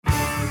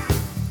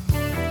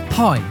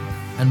Hi,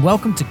 and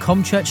welcome to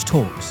Com Church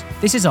Talks.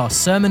 This is our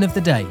sermon of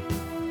the day.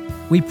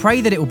 We pray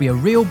that it will be a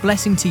real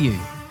blessing to you.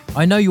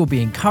 I know you'll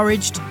be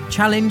encouraged,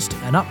 challenged,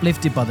 and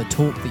uplifted by the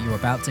talk that you're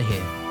about to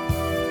hear.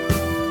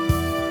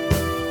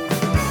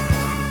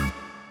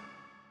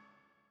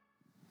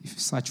 If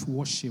such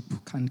worship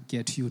can't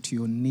get you to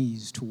your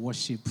knees to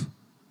worship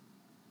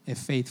a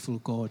faithful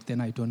God,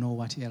 then I don't know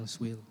what else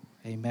will.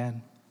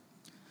 Amen.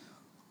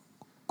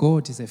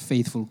 God is a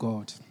faithful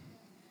God.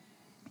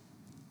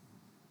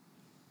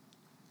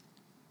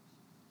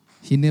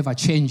 He never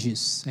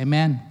changes.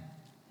 Amen.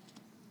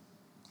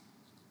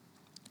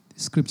 The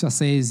scripture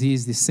says He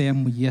is the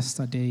same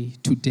yesterday,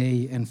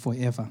 today, and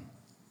forever.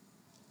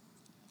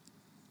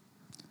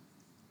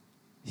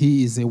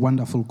 He is a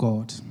wonderful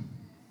God.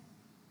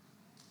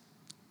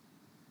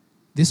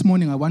 This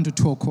morning I want to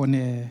talk on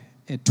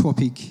a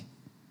topic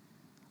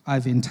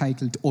I've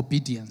entitled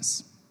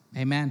obedience.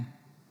 Amen.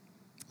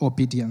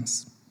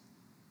 Obedience.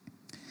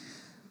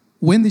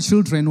 When the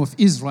children of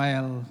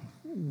Israel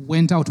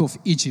went out of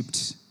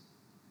Egypt,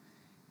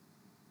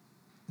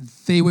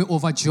 they were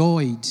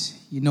overjoyed.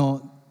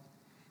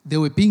 They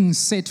were being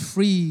set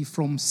free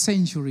from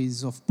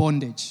centuries of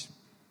bondage,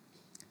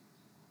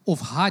 of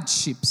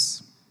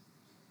hardships.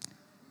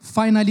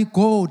 Finally,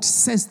 God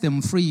sets them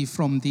free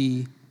from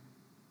the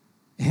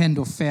hand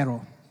of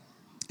Pharaoh.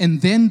 And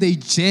then they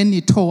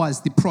journey towards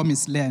the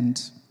promised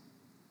land.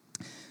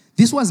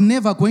 This was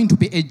never going to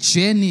be a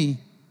journey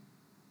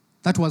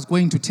that was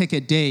going to take a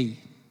day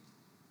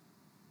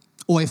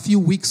or a few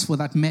weeks for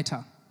that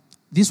matter.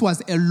 This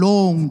was a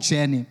long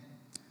journey.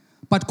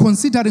 But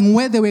considering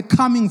where they were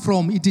coming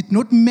from, it did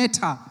not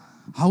matter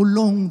how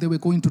long they were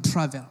going to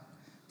travel.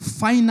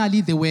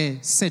 Finally, they were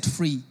set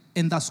free,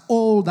 and that's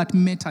all that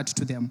mattered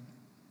to them.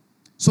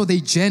 So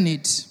they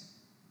journeyed.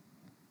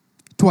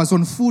 It was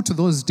on foot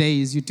those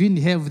days. You didn't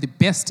have the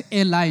best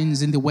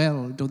airlines in the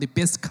world or the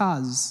best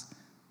cars.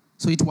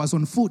 So it was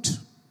on foot.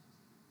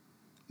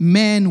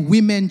 Men,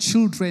 women,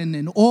 children,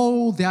 and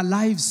all their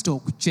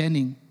livestock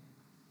journeying.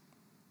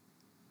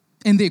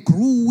 And they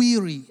grew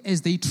weary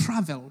as they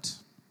traveled.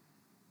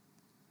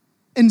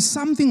 And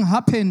something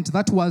happened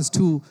that was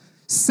to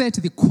set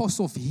the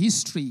course of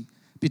history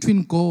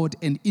between God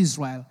and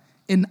Israel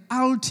and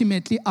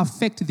ultimately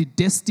affect the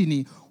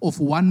destiny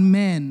of one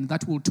man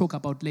that we'll talk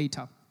about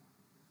later.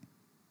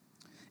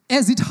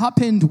 As it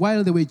happened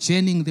while they were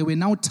journeying, they were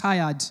now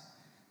tired.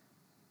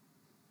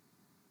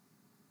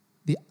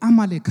 The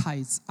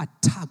Amalekites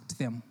attacked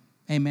them.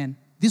 Amen.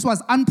 This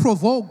was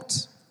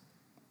unprovoked.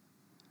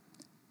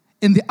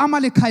 And the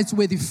Amalekites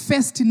were the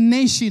first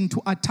nation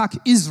to attack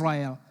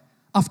Israel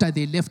after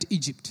they left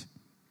Egypt.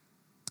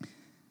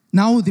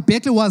 Now, the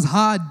battle was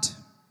hard.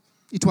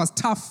 It was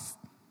tough.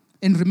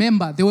 And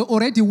remember, they were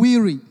already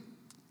weary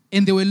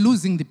and they were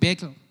losing the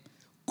battle.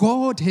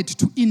 God had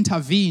to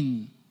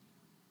intervene.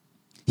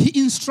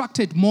 He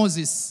instructed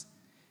Moses,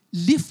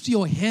 lift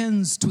your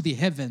hands to the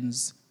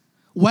heavens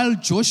while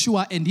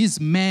Joshua and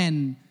his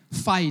men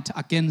fight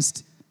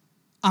against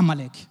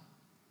Amalek.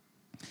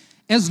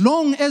 As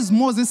long as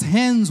Moses'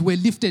 hands were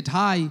lifted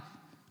high,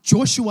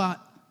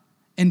 Joshua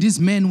and his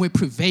men were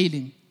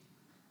prevailing.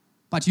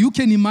 But you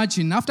can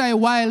imagine, after a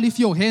while, if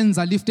your hands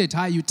are lifted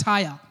high, you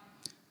tire.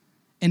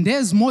 And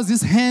as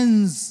Moses'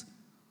 hands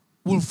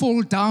will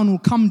fall down, will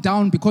come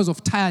down because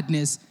of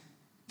tiredness,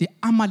 the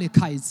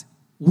Amalekites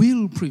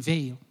will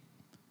prevail.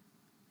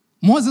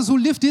 Moses will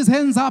lift his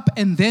hands up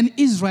and then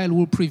Israel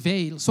will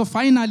prevail. So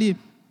finally,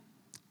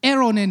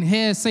 Aaron and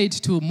Hur said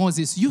to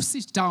Moses, you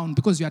sit down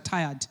because you are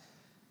tired.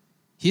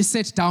 He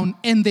sat down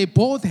and they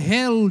both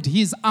held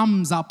his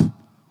arms up,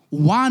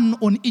 one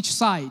on each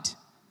side,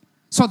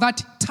 so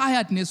that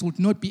tiredness would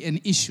not be an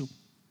issue.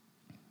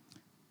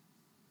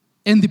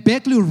 And the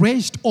battle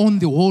raged on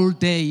the whole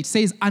day. It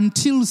says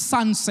until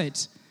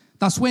sunset.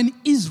 That's when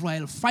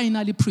Israel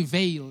finally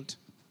prevailed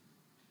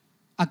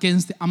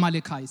against the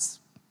Amalekites.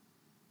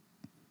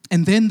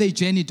 And then they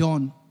journeyed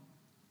on.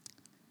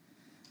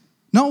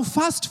 Now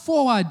fast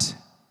forward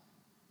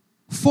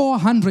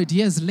 400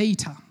 years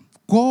later,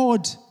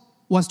 God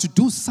was to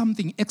do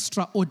something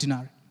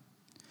extraordinary.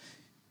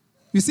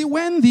 You see,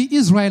 when the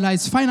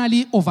Israelites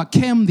finally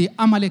overcame the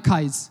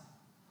Amalekites,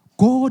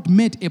 God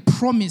made a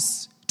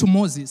promise to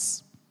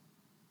Moses.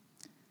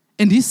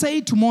 And he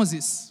said to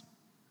Moses,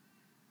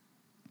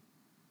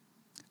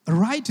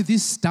 write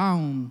this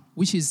down,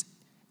 which is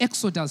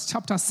Exodus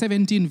chapter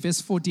 17,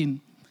 verse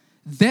 14.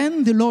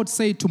 Then the Lord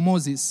said to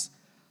Moses,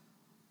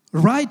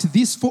 write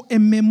this for a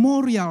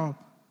memorial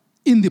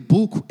in the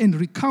book and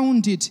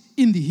recount it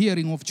in the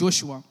hearing of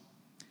Joshua,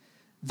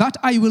 that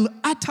I will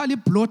utterly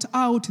blot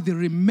out the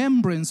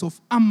remembrance of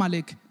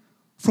Amalek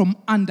from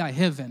under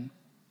heaven.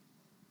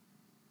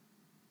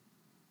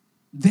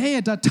 They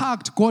had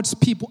attacked God's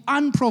people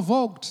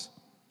unprovoked.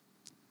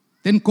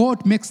 Then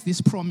God makes this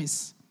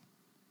promise.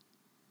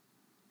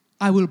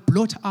 I will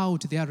blot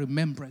out their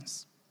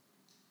remembrance.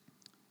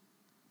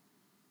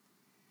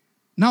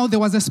 Now, there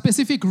was a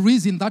specific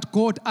reason that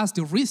God asked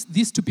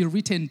this to be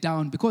written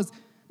down, because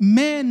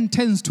man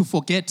tends to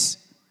forget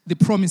the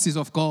promises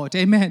of God.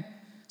 Amen.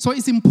 So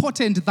it's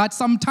important that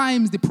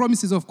sometimes the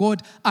promises of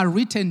God are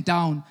written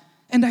down.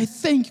 And I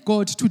thank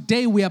God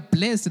today we are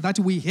blessed that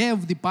we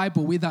have the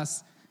Bible with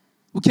us.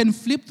 We can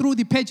flip through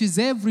the pages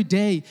every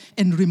day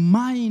and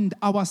remind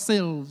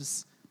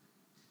ourselves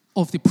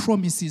of the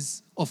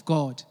promises of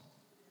God.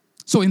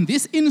 So in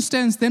this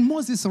instance, then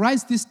Moses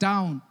writes this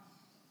down.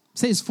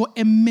 Says, for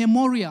a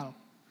memorial.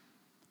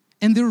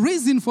 And the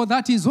reason for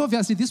that is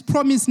obviously this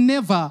promise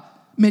never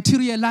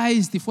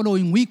materialized the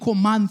following week or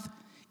month.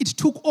 It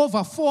took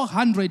over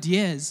 400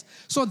 years.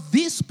 So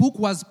this book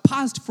was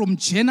passed from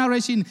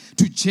generation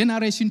to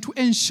generation to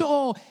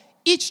ensure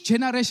each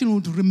generation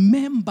would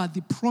remember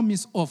the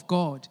promise of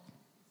God.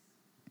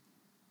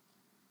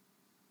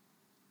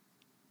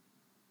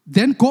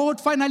 Then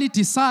God finally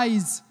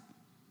decides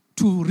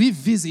to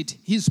revisit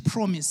his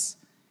promise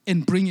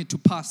and bring it to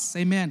pass.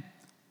 Amen.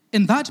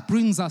 And that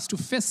brings us to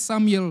 1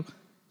 Samuel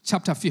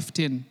chapter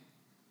 15.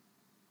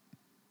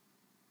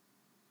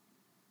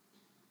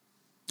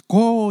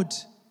 God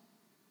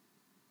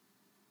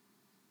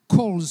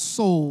calls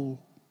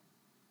Saul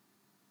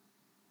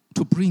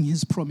to bring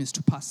his promise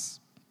to pass.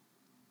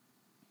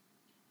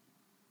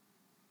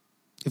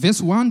 Verse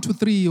 1 to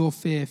 3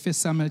 of 1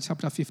 Samuel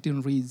chapter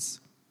 15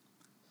 reads,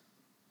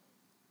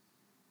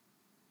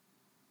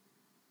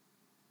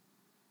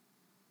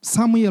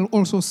 Samuel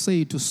also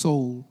said to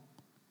Saul,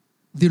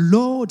 the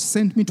Lord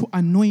sent me to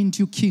anoint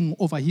you king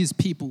over his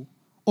people,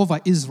 over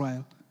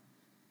Israel.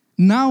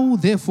 Now,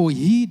 therefore,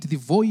 heed the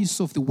voice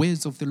of the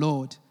words of the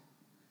Lord.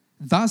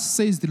 Thus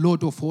says the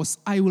Lord of hosts,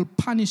 I will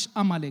punish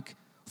Amalek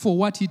for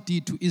what he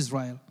did to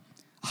Israel,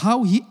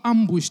 how he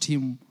ambushed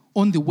him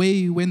on the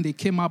way when they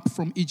came up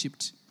from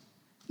Egypt.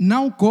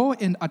 Now go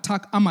and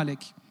attack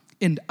Amalek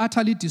and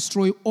utterly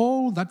destroy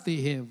all that they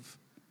have.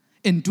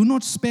 And do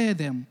not spare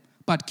them,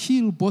 but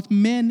kill both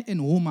men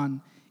and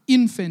woman,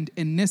 infant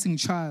and nursing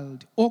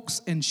child,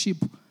 ox and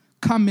sheep,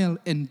 camel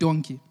and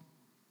donkey.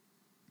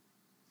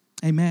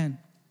 Amen.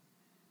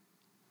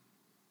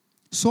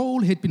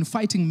 Saul had been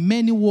fighting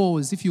many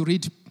wars. If you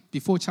read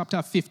before chapter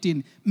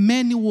 15,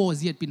 many wars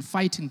he had been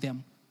fighting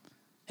them.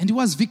 And he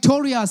was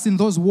victorious in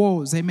those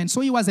wars. Amen. So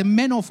he was a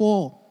man of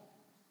war,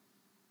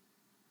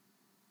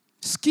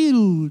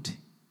 skilled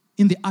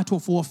in the art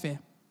of warfare.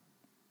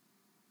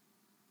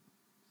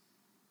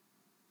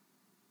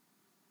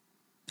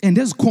 And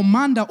as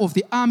commander of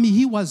the army,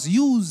 he was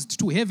used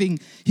to having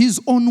his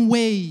own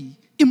way,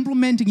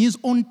 implementing his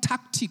own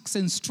tactics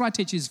and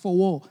strategies for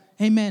war.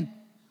 Amen.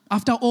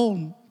 After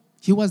all,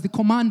 he was the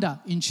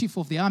commander-in-chief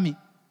of the army.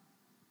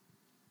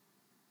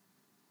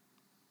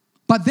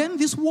 But then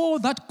this war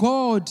that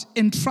God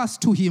entrusts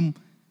to him,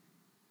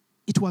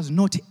 it was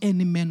not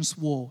any man's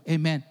war.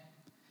 Amen.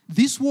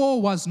 This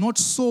war was not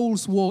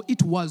Saul's war,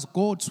 it was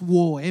God's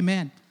war.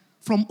 Amen.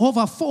 From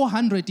over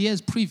 400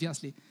 years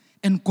previously.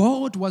 And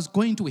God was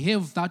going to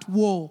have that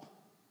war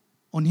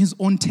on his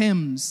own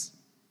terms,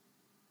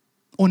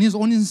 on his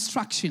own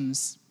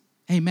instructions.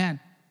 Amen.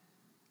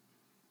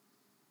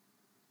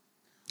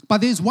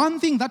 But there's one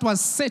thing that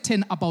was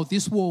certain about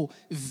this war.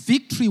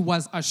 Victory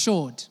was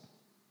assured.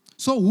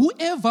 So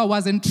whoever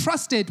was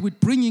entrusted with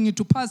bringing it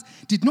to pass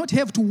did not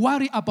have to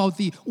worry about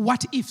the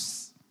what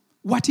ifs.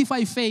 What if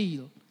I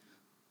fail?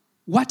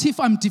 What if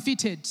I'm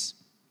defeated?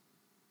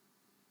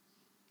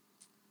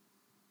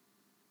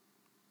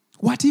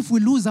 What if we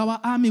lose our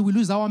army, we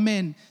lose our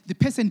men? The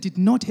person did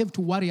not have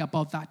to worry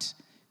about that.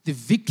 The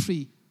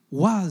victory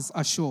was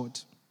assured.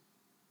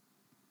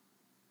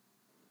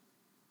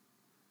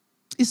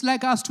 It's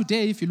like us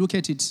today, if you look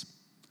at it.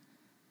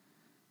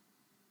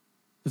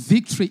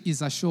 Victory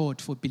is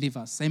assured for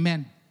believers.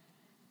 Amen.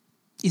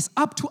 It's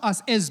up to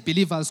us as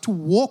believers to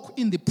walk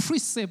in the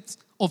precepts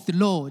of the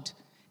Lord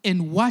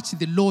and watch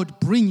the Lord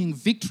bringing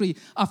victory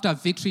after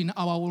victory in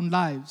our own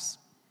lives.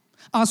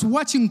 Us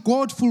watching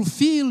God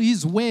fulfill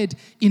his word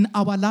in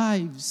our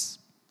lives.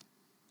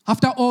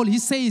 After all, he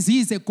says he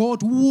is a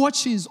God who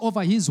watches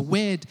over his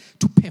word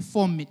to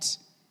perform it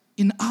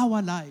in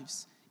our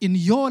lives, in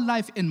your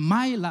life and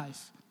my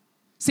life.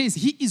 Says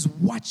he is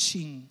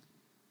watching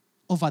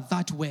over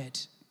that word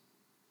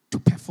to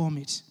perform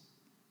it.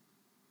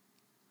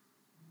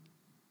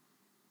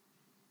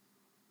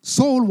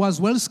 Saul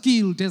was well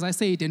skilled, as I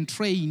said, and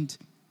trained.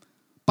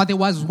 But there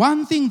was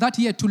one thing that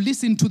he had to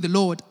listen to the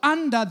Lord.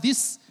 Under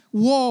this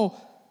war,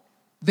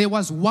 there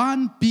was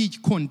one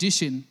big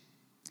condition.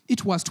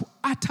 It was to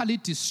utterly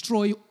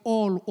destroy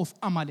all of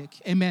Amalek.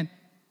 Amen.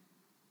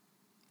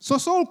 So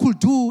Saul could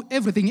do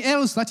everything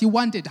else that he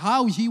wanted,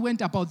 how he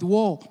went about the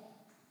war.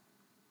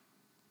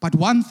 But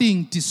one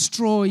thing,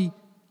 destroy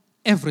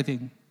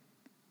everything.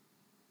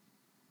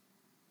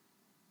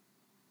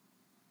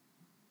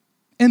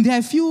 And there are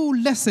a few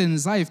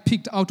lessons I've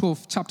picked out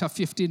of chapter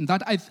 15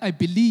 that I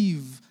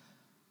believe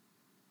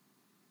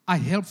are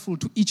helpful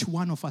to each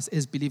one of us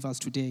as believers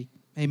today.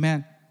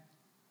 Amen.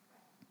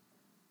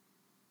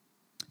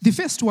 The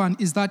first one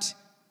is that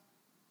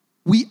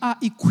we are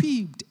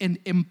equipped and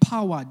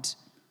empowered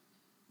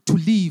to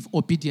live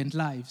obedient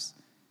lives.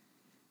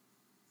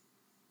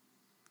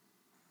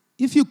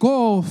 If you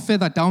go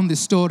further down the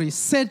story,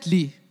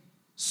 sadly,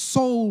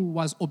 Saul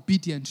was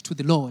obedient to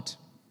the Lord.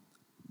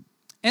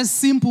 As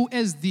simple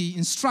as the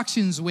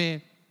instructions were,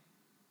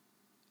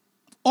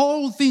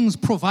 all things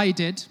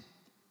provided,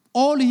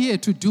 all he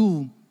had to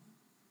do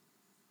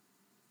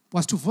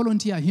was to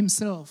volunteer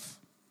himself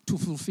to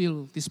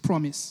fulfill this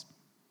promise.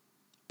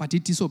 But he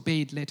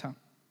disobeyed later.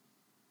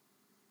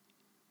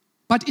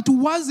 But it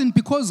wasn't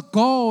because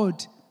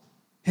God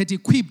had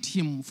equipped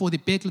him for the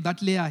battle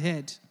that lay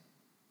ahead.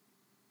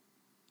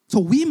 So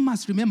we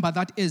must remember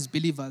that as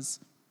believers,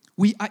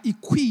 we are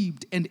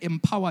equipped and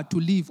empowered to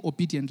live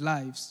obedient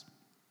lives.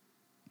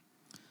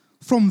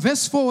 From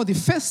verse 4, the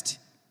first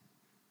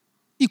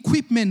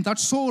equipment that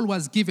Saul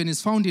was given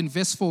is found in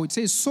verse 4. It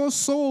says, "So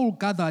Saul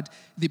gathered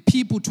the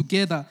people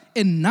together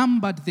and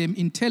numbered them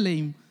in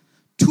Telaim,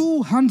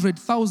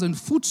 200,000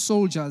 foot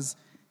soldiers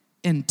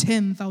and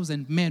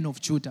 10,000 men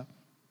of Judah."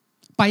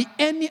 By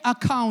any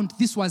account,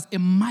 this was a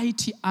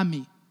mighty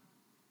army.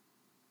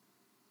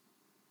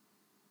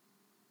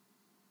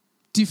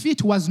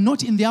 Defeat was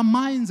not in their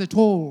minds at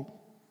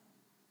all.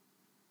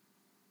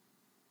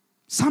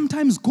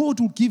 Sometimes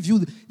God will give you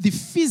the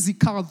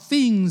physical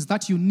things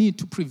that you need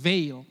to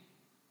prevail.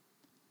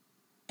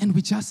 And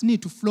we just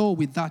need to flow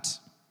with that.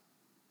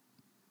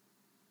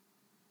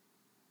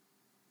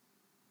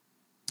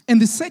 And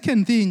the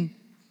second thing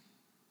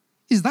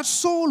is that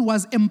Saul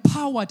was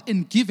empowered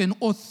and given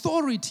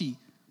authority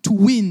to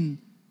win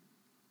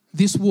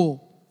this war.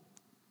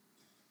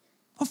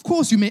 Of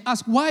course, you may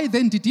ask, why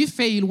then did he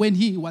fail when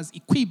he was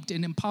equipped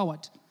and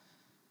empowered?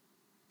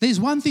 There is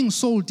one thing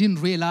Saul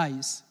didn't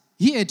realize.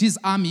 He had his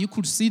army, you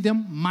could see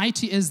them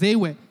mighty as they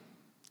were.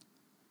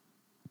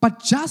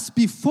 But just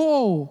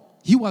before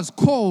he was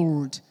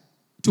called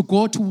to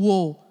go to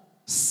war,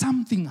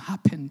 something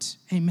happened.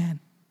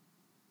 Amen.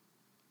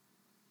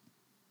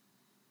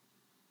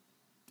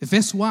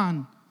 Verse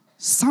 1,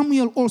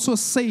 Samuel also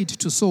said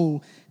to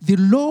Saul, "The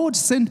Lord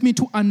sent me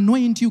to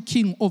anoint you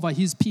king over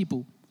his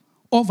people,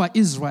 over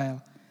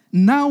Israel.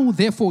 Now,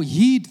 therefore,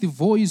 heed the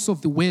voice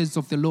of the words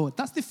of the Lord."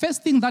 That's the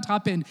first thing that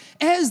happened.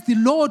 As the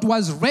Lord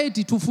was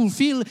ready to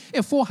fulfill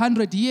a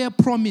 400-year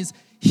promise,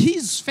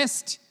 his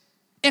first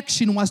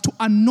action was to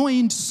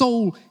anoint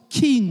Saul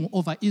king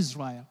over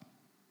Israel.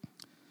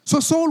 So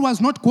Saul was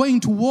not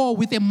going to war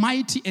with a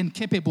mighty and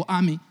capable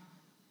army.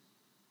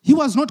 He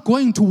was not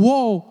going to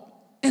war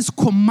as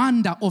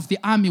commander of the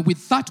army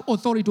with that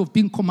authority of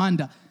being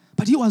commander,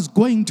 but he was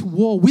going to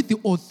war with the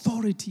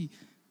authority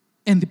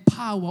and the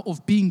power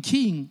of being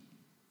king.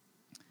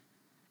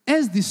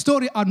 As the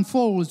story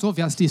unfolds,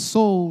 obviously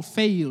Saul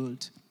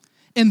failed.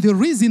 And the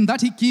reason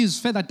that he gives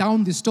further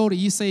down the story,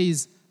 he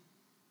says,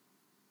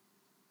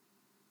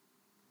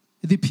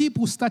 the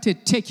people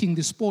started taking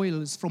the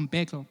spoils from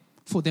battle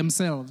for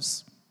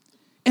themselves.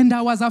 And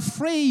I was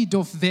afraid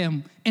of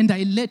them, and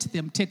I let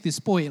them take the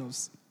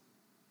spoils.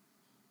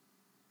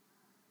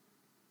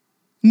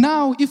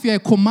 Now, if you're a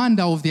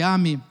commander of the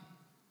army,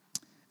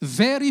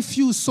 very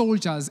few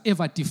soldiers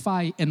ever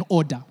defy an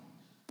order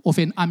of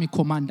an army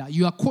commander.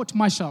 You are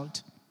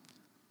court-martialed.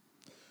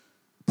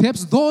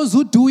 Perhaps those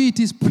who do it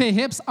is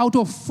perhaps out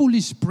of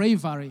foolish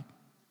bravery.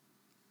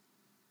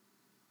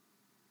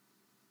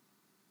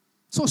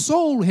 So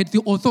Saul had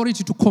the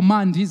authority to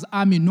command his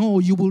army, "No,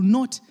 you will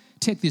not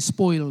take the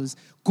spoils.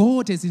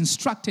 God has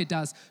instructed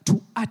us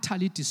to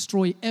utterly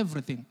destroy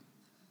everything."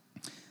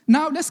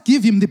 Now let's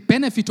give him the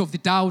benefit of the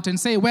doubt and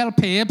say, well,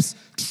 perhaps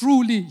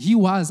truly he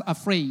was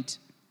afraid.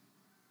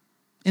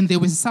 And there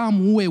were some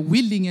who were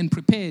willing and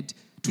prepared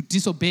to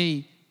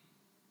disobey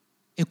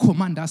a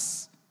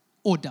commander's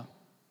order.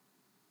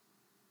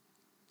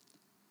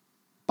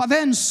 But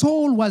then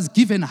Saul was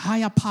given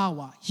higher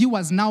power. He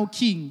was now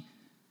king.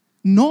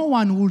 No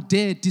one will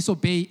dare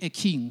disobey a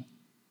king.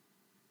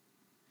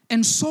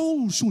 And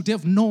Saul should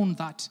have known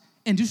that,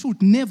 and he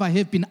should never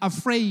have been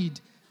afraid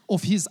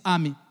of his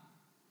army.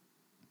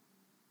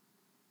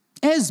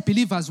 As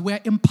believers, we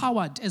are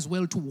empowered as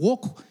well to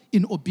walk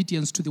in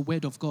obedience to the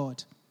word of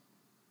God.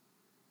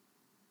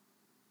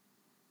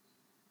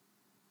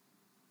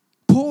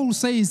 Paul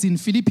says in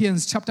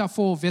Philippians chapter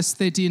 4, verse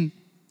 13,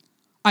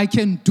 "I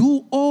can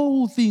do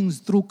all things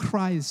through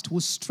Christ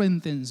who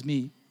strengthens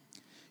me."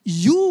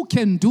 You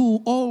can do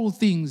all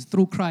things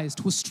through Christ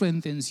who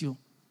strengthens you.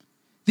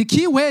 The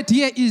key word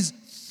here is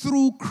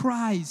through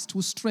Christ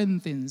who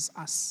strengthens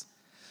us.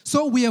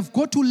 So we have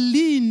got to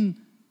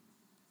lean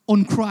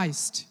on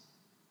Christ.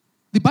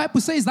 The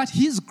Bible says that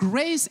his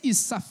grace is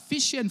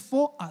sufficient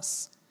for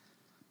us.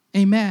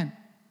 Amen.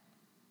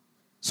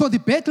 So the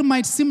battle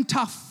might seem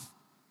tough,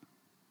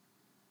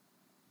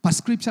 but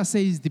Scripture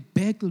says the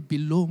battle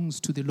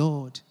belongs to the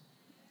Lord.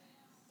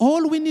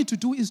 All we need to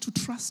do is to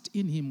trust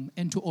in him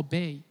and to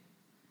obey.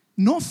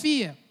 No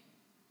fear.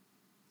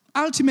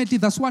 Ultimately,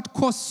 that's what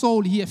caused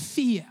Saul here,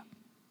 fear.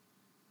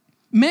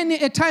 Many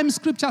a time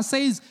Scripture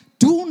says,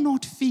 do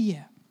not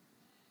fear.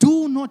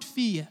 Do not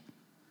fear.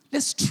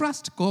 Let's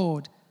trust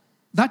God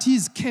that he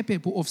is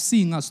capable of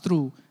seeing us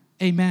through.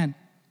 Amen.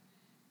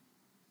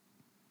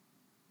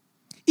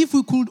 If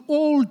we could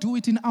all do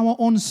it in our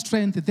own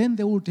strength, then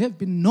there would have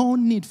been no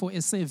need for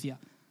a savior.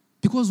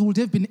 because we would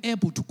have been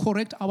able to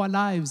correct our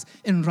lives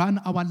and run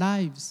our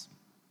lives.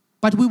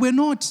 But we were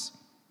not.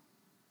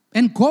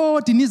 And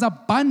God, in His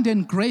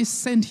abundant grace,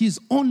 sent His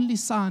only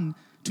Son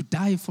to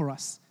die for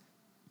us,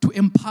 to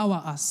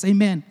empower us.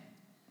 Amen.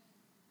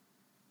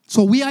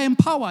 So we are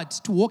empowered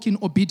to walk in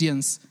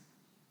obedience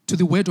to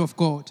the Word of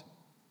God.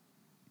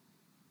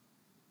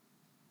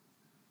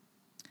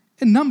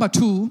 And number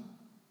 2,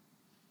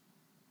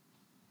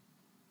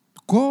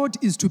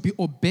 God is to be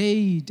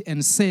obeyed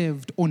and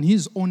served on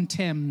His own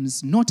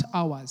terms, not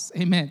ours.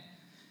 Amen.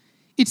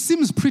 It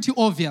seems pretty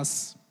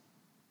obvious,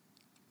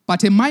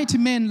 but a mighty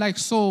man like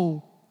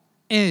Saul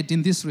erred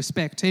in this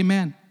respect.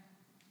 Amen.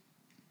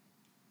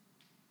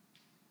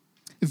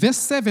 Verse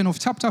 7 of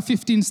chapter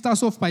 15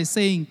 starts off by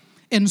saying,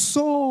 "And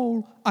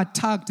Saul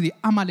attacked the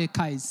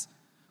Amalekites,"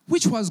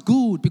 which was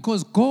good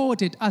because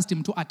God had asked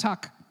him to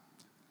attack.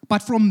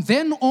 But from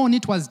then on,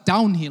 it was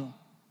downhill.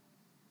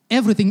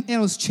 Everything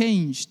else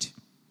changed.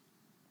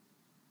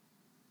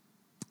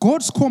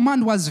 God's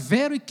command was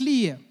very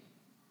clear.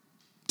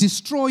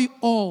 Destroy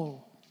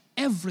all.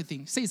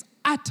 Everything. It says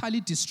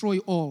utterly destroy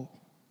all.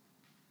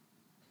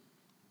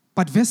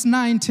 But verse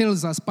 9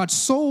 tells us, "But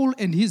Saul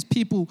and his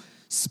people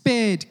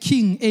spared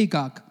King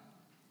Agag,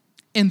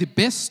 and the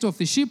best of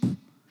the sheep,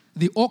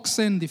 the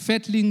oxen, the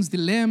fatlings, the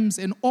lambs,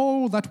 and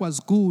all that was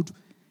good,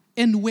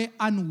 and were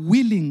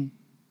unwilling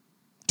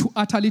to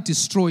utterly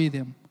destroy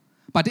them.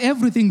 But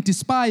everything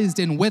despised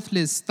and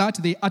worthless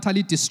that they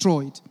utterly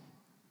destroyed."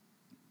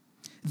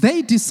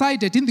 They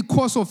decided in the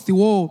course of the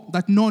war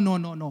that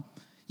no.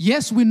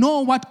 Yes, we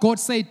know what God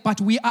said, but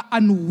we are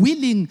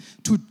unwilling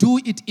to do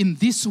it in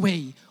this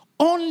way.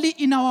 Only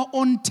in our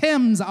own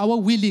terms are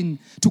we willing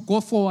to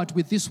go forward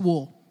with this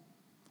war.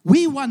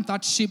 We want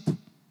that sheep.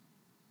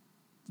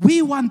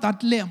 We want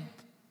that lamb.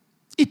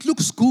 It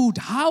looks good.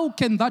 How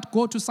can that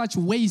go to such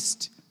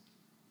waste?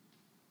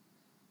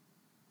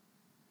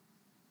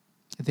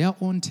 Their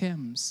own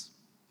terms.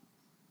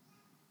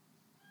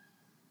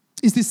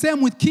 It's the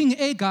same with King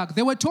Agag.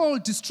 They were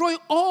told, destroy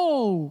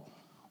all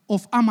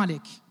of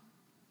Amalek.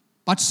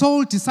 But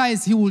Saul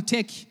decides he will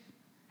take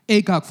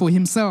Agag for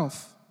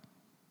himself.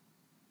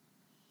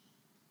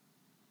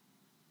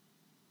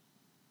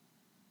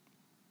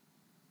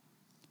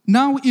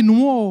 Now in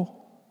war,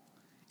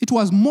 it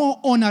was more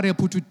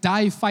honorable to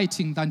die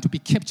fighting than to be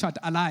captured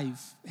alive.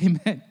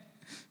 Amen.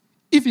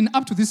 Even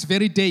up to this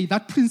very day,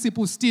 that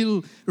principle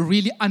still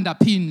really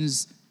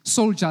underpins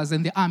soldiers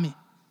and the army.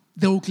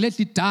 They will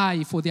gladly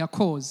die for their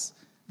cause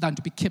than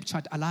to be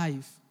captured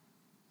alive.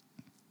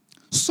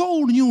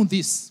 Saul knew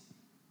this.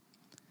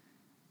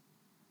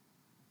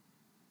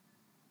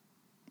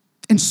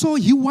 And so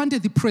he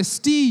wanted the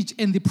prestige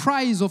and the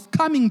prize of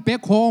coming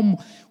back home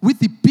with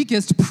the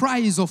biggest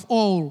prize of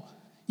all,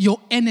 your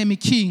enemy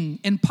king,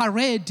 and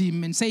parade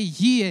him and say,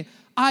 "Here,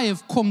 I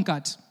have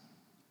conquered."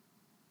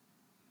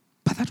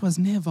 But that was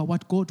never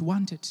what God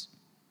wanted.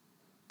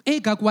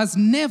 Agag was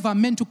never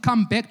meant to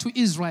come back to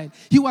Israel.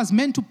 He was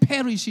meant to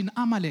perish in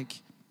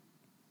Amalek.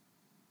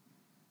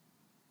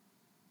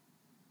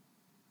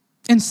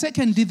 And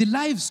secondly, the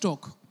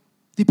livestock.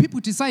 The people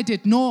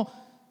decided, no,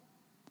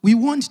 we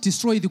won't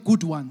destroy the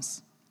good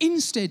ones.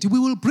 Instead, we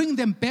will bring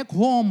them back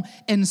home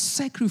and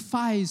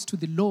sacrifice to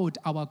the Lord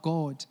our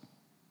God.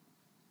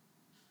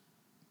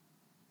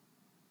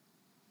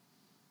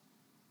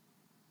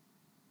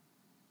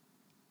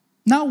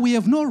 Now we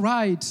have no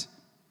right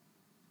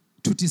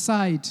to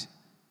decide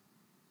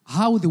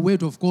how the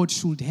word of God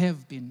should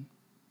have been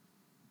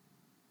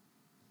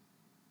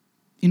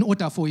in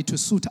order for it to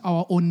suit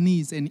our own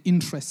needs and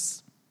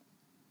interests.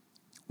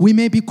 We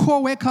may be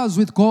co-workers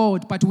with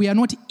God, but we are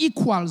not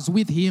equals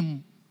with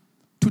Him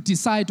to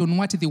decide on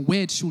what the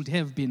word should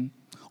have been,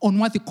 on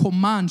what the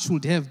command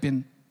should have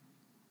been.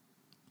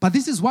 But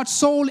this is what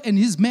Saul and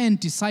his men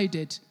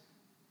decided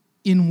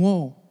in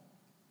war.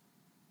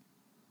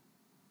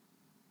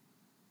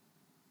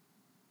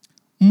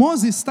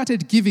 Moses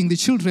started giving the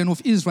children of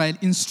Israel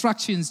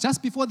instructions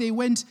just before they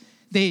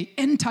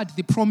entered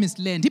the promised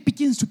land. He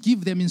begins to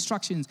give them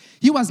instructions.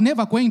 He was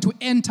never going to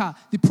enter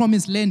the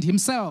promised land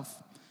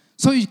himself.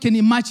 So you can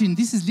imagine,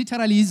 this is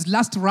literally his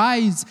last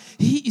rise.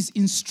 He is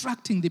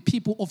instructing the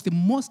people of the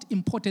most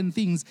important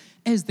things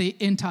as they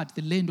entered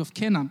the land of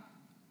Canaan.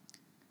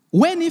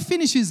 When he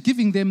finishes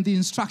giving them the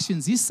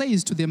instructions, he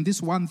says to them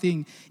this one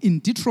thing in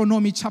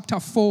Deuteronomy chapter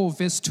 4,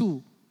 verse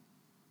 2.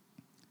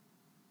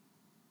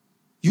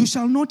 "You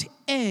shall not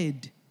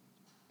add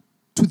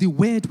to the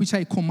word which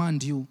I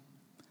command you,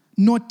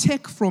 nor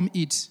take from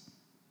it,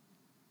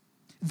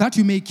 that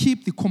you may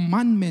keep the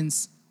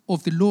commandments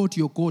of the Lord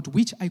your God,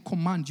 which I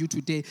command you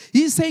today."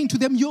 He's saying to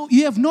them,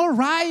 you have no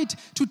right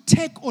to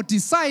take or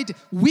decide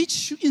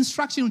which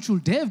instruction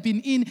should have been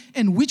in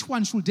and which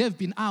one should have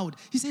been out.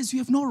 He says, you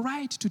have no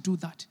right to do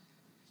that.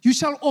 You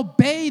shall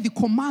obey the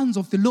commands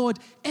of the Lord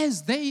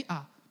as they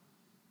are.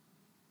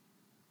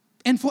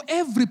 And for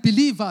every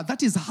believer,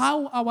 that is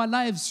how our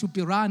lives should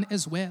be run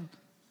as well.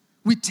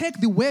 We take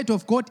the word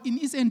of God in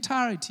its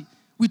entirety.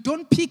 We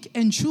don't pick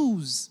and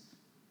choose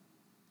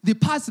the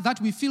parts that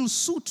we feel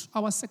suit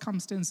our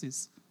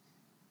circumstances.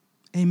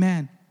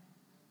 Amen.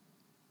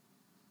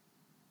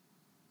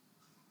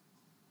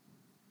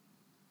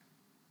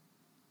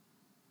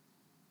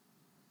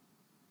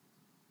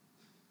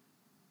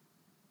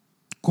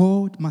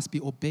 God must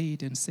be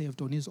obeyed and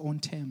served on his own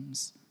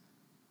terms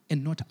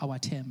and not our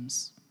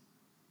terms.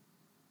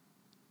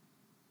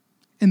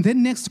 And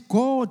then next,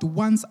 God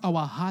wants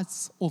our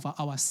hearts over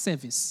our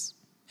service.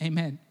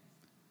 Amen.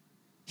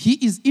 He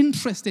is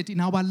interested in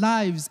our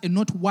lives and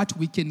not what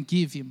we can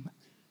give him.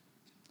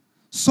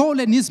 Saul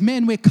and his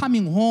men were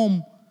coming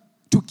home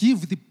to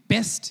give the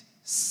best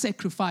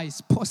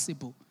sacrifice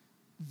possible.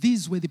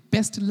 These were the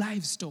best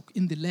livestock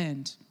in the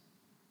land.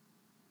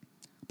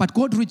 But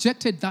God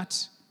rejected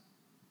that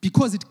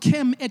because it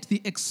came at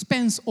the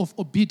expense of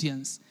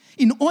obedience.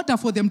 In order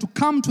for them to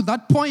come to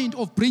that point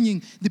of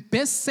bringing the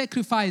best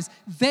sacrifice,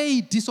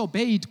 they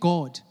disobeyed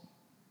God.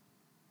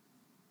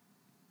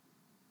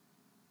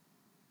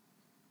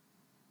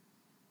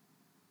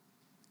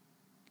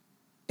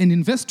 And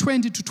in verse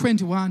 20 to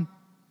 21,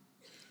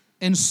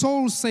 and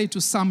Saul said to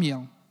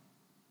Samuel,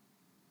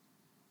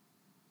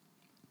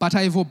 "But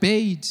I have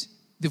obeyed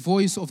the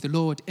voice of the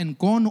Lord and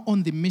gone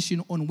on the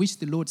mission on which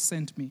the Lord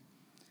sent me,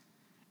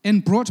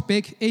 and brought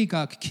back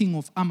Agag, king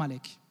of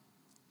Amalek.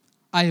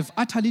 I have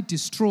utterly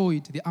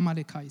destroyed the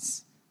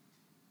Amalekites.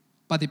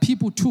 But the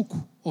people took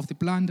of the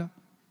plunder,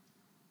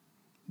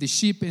 the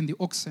sheep and the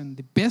oxen,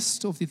 the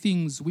best of the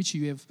things which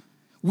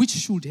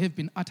should have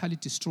been utterly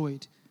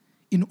destroyed,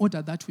 in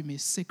order that we may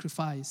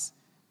sacrifice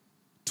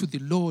to the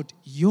Lord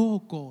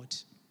your God."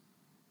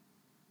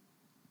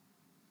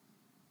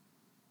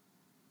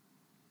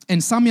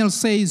 And Samuel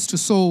says to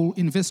Saul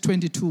in verse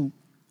 22,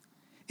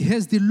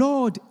 "Has the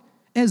Lord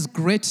as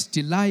great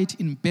delight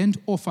in burnt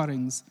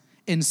offerings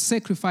and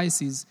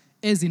sacrifices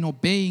as in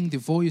obeying the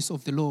voice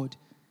of the Lord?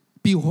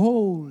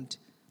 Behold,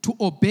 to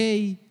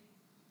obey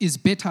is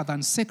better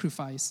than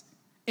sacrifice,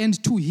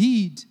 and to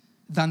heed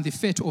than the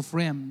fat of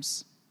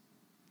rams."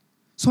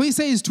 So he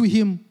says to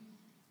him,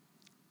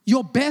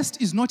 your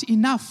best is not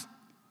enough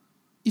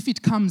if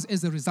it comes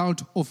as a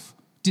result of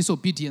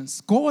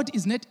disobedience. God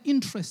is not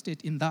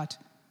interested in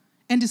that.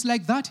 And it's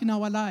like that in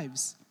our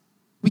lives.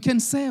 We can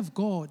serve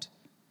God,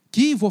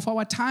 give of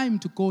our time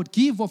to God,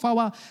 give of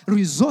our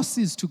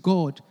resources to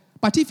God.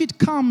 But if it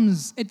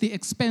comes at the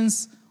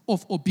expense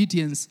of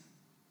obedience,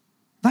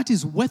 that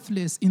is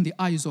worthless in the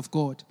eyes of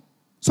God.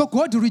 So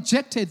God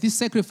rejected this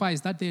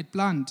sacrifice that they had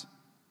planned.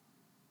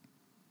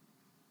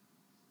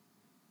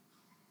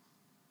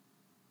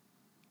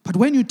 But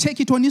when you take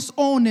it on its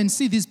own and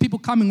see these people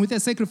coming with a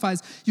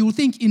sacrifice, you will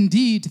think,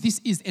 indeed, this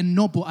is a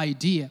noble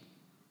idea.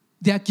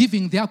 They are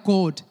giving their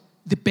God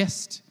the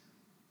best.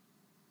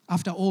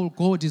 After all,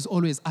 God is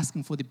always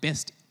asking for the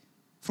best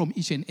from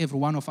each and every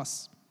one of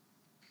us.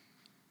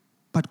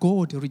 But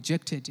God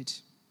rejected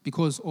it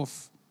because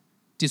of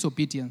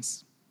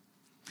disobedience.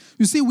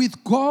 You see,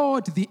 with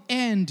God, the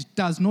end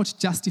does not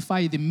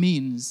justify the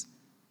means.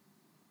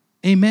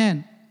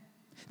 Amen.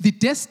 The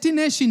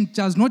destination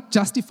does not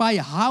justify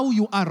how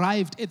you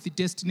arrived at the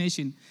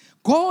destination.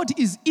 God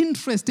is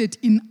interested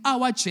in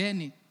our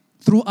journey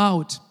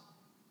throughout.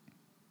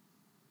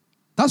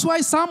 That's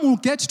why some will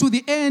get to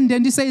the end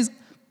and he says,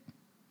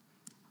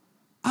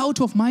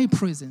 "Out of my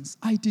presence,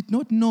 I did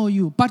not know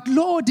you. But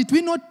Lord, did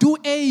we not do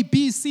A,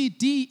 B, C,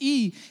 D,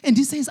 E?" And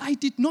he says, "I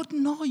did not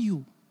know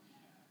you."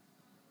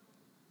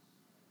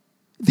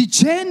 The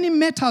journey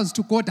matters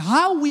to God.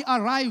 How we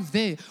arrive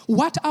there,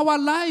 what our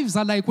lives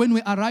are like when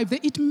we arrive there,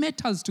 it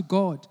matters to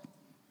God.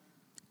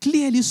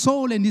 Clearly,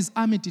 Saul and his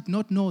army did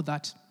not know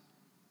that.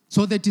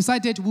 So they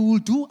decided, we will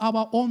do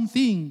our own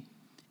thing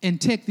and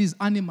take these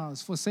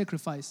animals for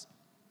sacrifice.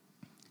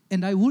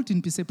 And I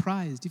wouldn't be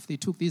surprised if they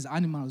took these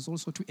animals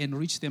also to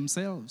enrich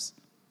themselves.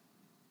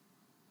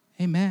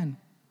 Amen.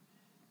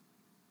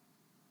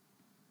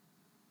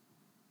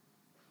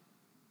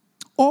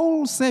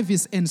 All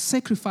service and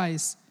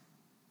sacrifice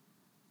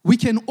we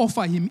can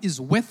offer him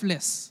is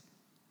worthless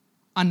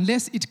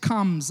unless it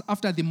comes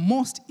after the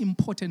most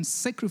important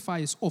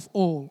sacrifice of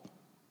all,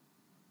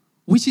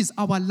 which is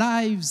our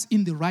lives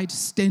in the right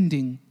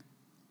standing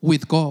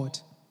with God.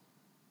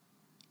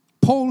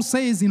 Paul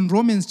says in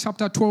Romans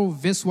chapter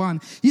 12, verse 1,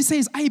 he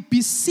says, "I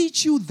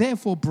beseech you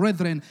therefore,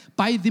 brethren,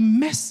 by the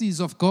mercies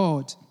of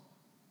God,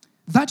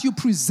 that you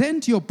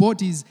present your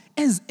bodies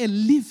as a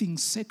living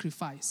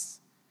sacrifice.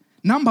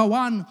 Number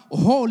one,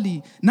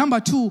 holy. Number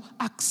two,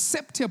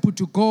 acceptable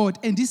to God."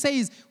 And he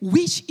says,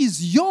 which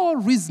is your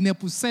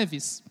reasonable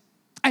service.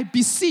 I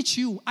beseech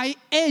you, I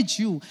urge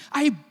you,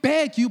 I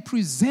beg you,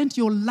 present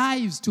your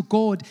lives to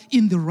God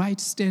in the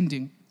right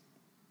standing.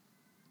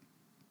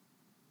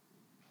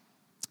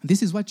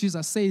 This is what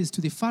Jesus says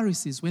to the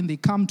Pharisees when they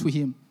come to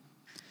him.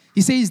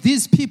 He says,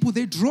 these people,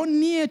 they draw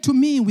near to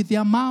me with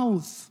their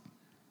mouth.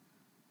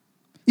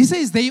 He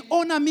says, they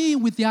honor me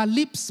with their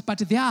lips, but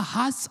their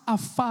hearts are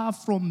far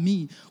from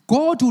me.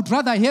 God would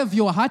rather have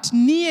your heart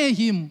near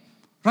him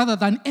rather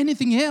than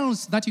anything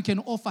else that you can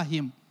offer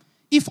him.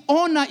 If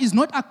honor is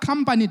not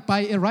accompanied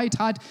by a right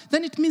heart,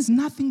 then it means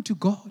nothing to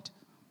God.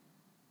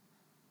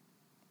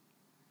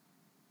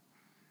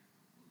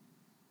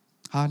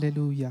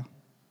 Hallelujah.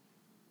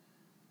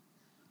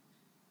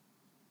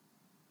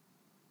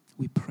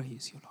 We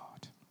praise you,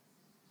 Lord.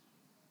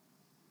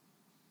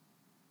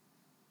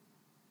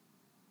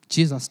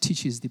 Jesus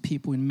teaches the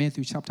people in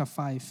Matthew chapter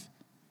 5,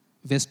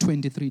 verse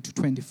 23 to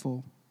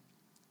 24.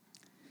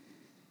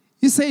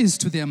 He says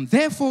to them,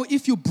 therefore,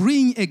 if you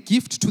bring a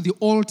gift to the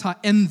altar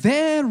and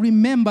there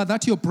remember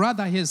that your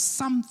brother has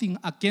something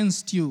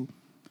against you,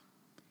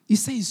 he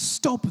says,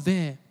 stop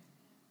there.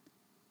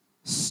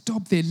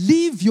 Stop there.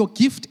 Leave your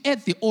gift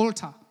at the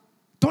altar.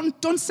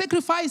 Don't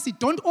sacrifice it.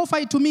 Don't offer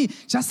it to me.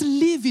 Just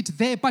leave it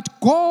there. But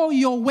go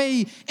your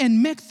way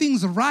and make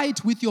things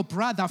right with your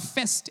brother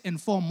first and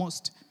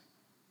foremost.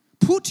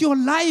 Put your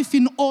life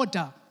in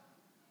order.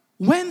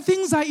 When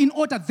things are in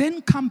order,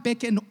 then come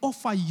back and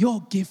offer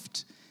your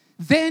gift.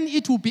 Then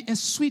it will be a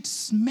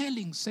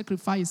sweet-smelling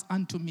sacrifice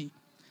unto me.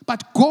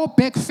 But go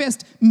back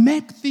first.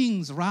 Make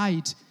things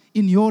right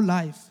in your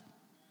life.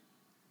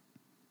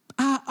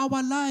 Are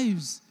our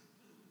lives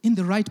in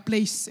the right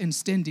place and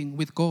standing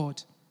with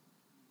God?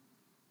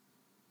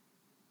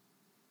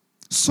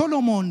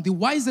 Solomon, the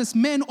wisest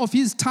man of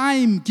his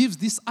time, gives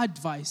this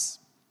advice.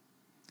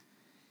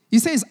 He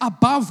says,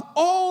 above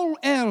all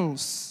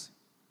else,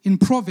 in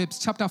Proverbs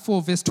chapter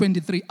 4, verse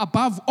 23,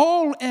 above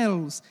all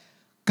else,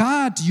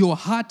 guard your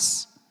heart,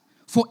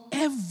 for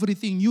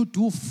everything you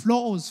do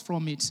flows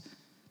from it.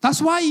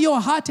 That's why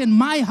your heart and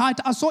my heart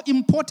are so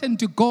important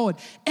to God.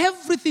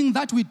 Everything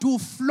that we do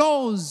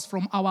flows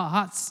from our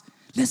hearts.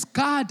 Let's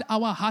guard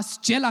our hearts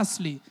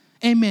jealously,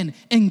 amen,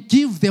 and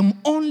give them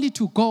only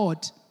to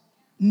God,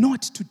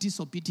 not to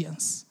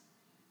disobedience.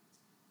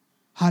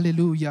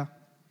 Hallelujah.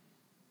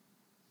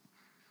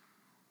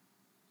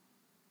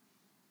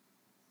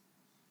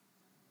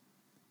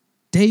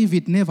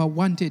 David never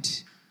wanted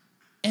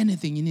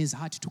anything in his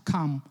heart to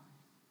come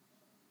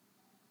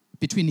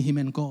between him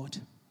and God.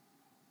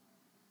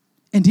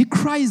 And he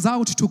cries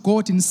out to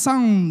God in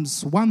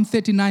Psalms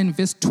 139,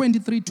 verse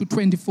 23 to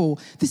 24.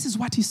 This is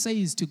what he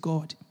says to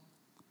God.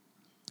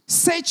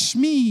 Search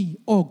me,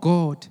 O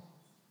God,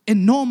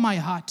 and know my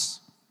heart.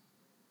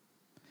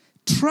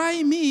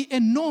 Try me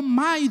and know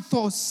my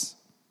thoughts,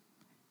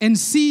 and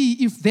see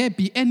if there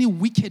be any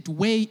wicked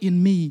way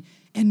in me,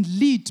 and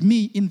lead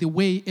me in the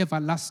way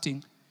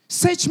everlasting.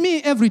 Search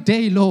me every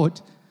day,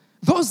 Lord.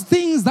 Those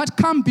things that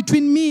come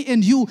between me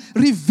and you,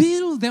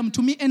 reveal them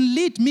to me and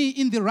lead me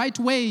in the right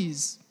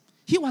ways.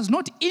 He was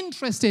not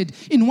interested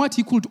in what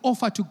he could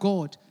offer to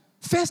God.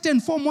 First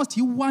and foremost,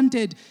 he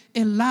wanted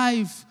a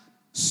life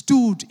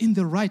stood in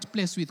the right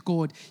place with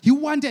God. He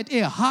wanted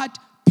a heart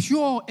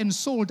pure and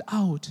sold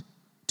out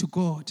to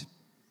God.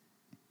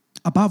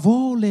 Above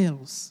all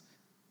else,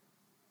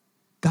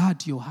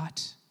 guard your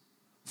heart,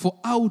 for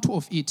out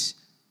of it,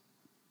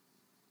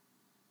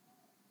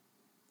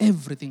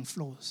 everything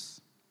flows.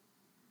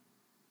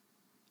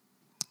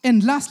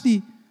 And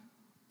lastly,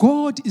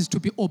 God is to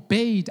be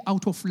obeyed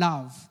out of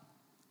love,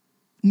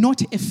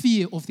 not a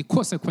fear of the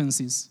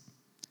consequences.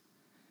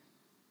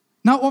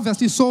 Now,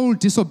 obviously, Saul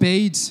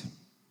disobeyed.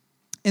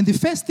 And the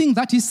first thing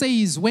that he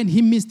says when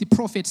he meets the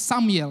prophet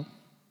Samuel,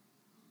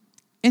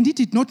 and he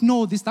did not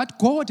know this, that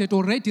God had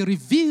already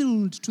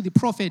revealed to the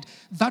prophet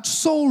that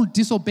Saul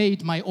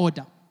disobeyed my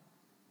order.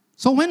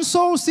 So when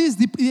Saul sees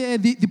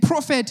the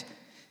prophet,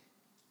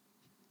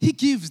 he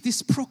gives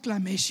this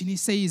proclamation. He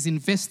says in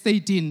verse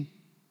 13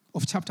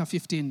 of chapter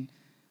 15,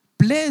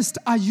 blessed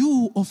are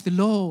you of the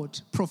Lord,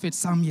 prophet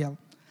Samuel.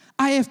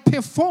 I have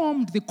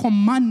performed the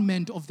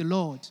commandment of the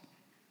Lord.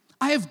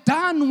 I have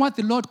done what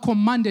the Lord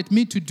commanded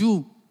me to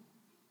do.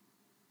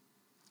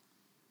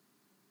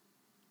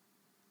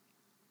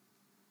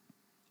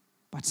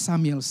 But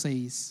Samuel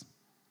says,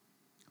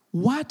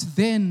 what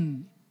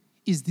then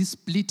is this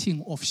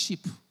bleating of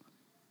sheep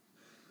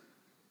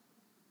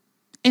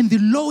and the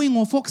lowing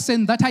of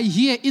oxen that I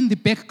hear in the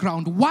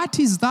background? What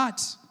is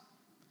that?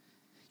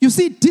 You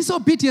see,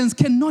 disobedience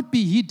cannot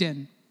be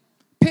hidden.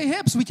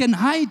 Perhaps we can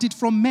hide it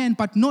from men,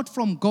 but not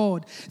from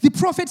God. The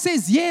prophet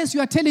says, yes,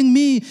 you are telling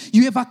me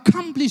you have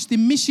accomplished the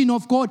mission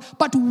of God,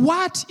 but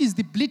what is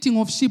the bleating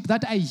of sheep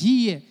that I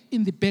hear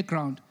in the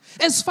background?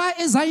 As far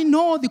as I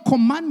know, the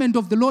commandment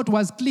of the Lord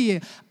was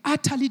clear.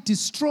 Utterly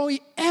destroy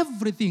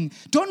everything.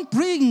 Don't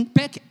bring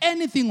back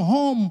anything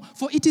home,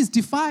 for it is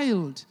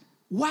defiled.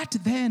 What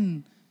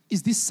then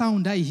is this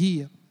sound I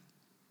hear?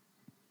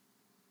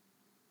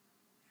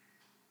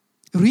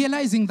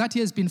 Realizing that he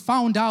has been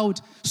found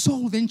out,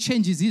 Saul then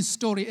changes his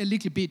story a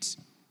little bit.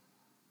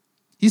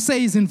 He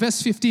says in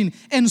verse 15,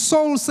 and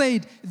Saul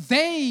said,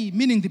 they,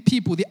 meaning the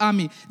people, the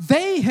army,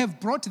 they have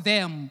brought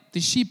them,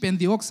 the sheep and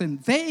the oxen,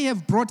 they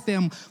have brought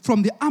them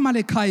from the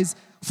Amalekites,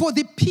 for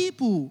the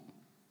people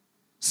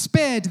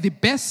spared the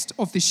best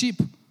of the sheep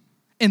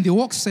and the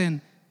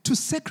oxen to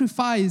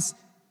sacrifice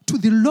to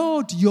the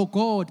Lord your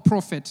God,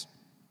 prophet.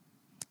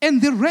 And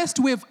the rest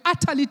we have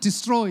utterly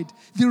destroyed.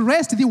 The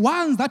rest, the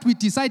ones that we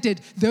decided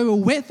they were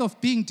worth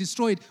of being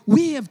destroyed,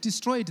 we have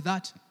destroyed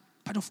that.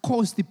 But of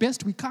course, the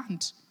best we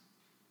can't.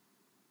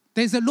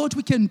 There's a lot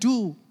we can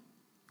do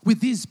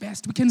with this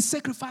best. We can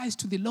sacrifice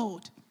to the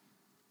Lord.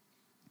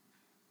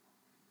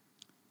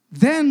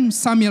 Then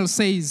Samuel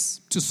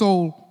says to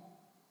Saul,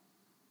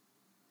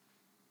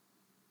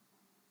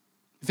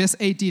 verse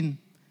 18,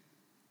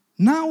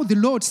 now the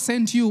Lord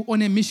sent you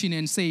on a mission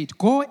and said,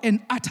 go and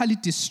utterly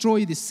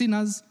destroy the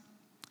sinners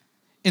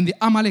and the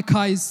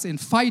Amalekites and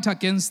fight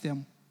against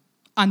them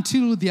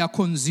until they are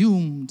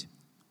consumed.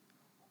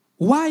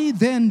 Why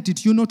then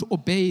did you not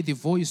obey the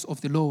voice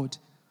of the Lord?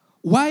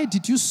 Why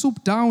did you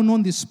swoop down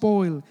on the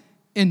spoil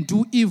and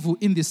do evil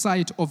in the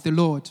sight of the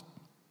Lord?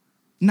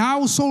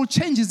 Now Saul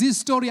changes his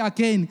story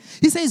again.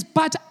 He says,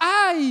 but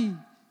I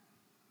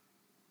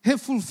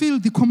have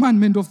fulfilled the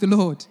commandment of the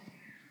Lord.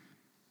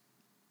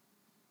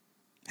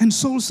 And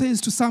Saul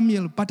says to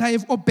Samuel, but I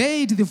have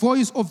obeyed the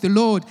voice of the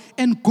Lord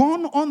and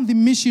gone on the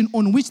mission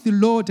on which the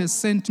Lord has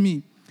sent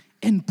me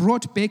and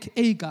brought back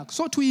Agag.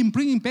 So to him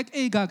bringing back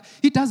Agag,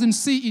 he doesn't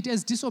see it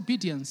as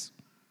disobedience.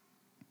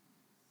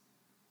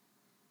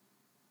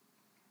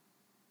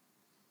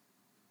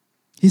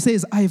 He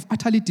says, I have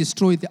utterly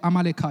destroyed the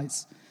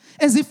Amalekites.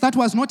 As if that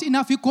was not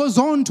enough, he goes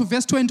on to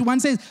verse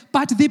 21, says,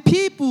 but the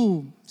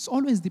people, it's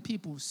always the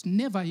people, it's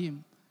never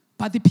him,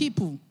 but the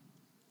people,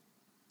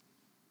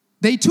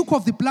 they took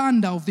of the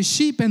plunder of the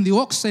sheep and the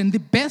oxen, the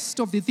best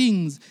of the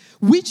things,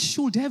 which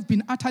should have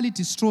been utterly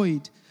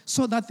destroyed,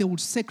 so that they would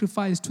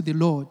sacrifice to the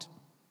Lord.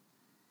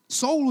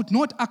 Saul would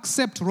not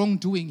accept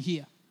wrongdoing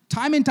here.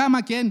 Time and time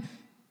again,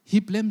 he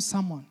blames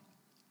someone.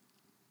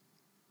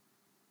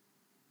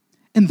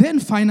 And then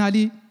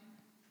finally,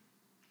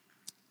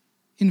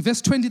 in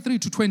verse 23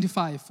 to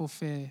 25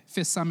 of 1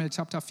 Samuel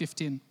chapter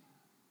 15,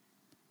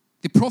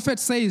 the prophet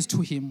says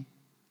to him,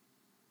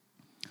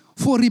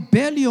 for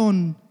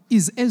rebellion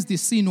is as the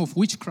sin of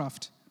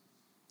witchcraft,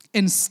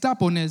 and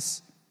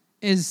stubbornness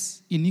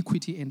as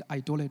iniquity and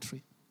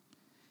idolatry.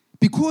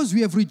 Because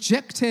we have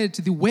rejected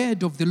the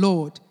word of the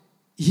Lord,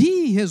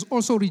 he has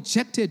also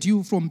rejected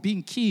you from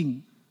being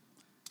king.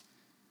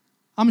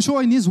 I'm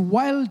sure in his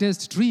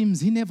wildest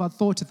dreams, he never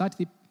thought that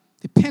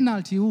the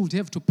penalty he would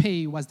have to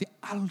pay was the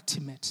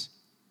ultimate.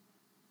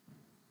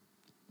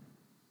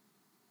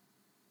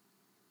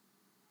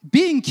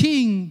 Being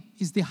king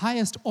is the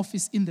highest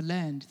office in the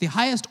land, the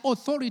highest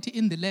authority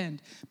in the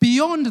land.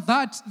 Beyond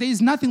that, there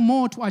is nothing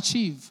more to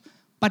achieve.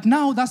 But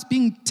now that's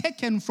being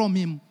taken from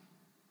him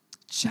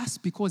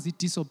just because he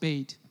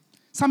disobeyed.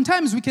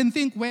 Sometimes we can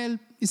think, well,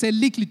 it's a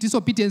little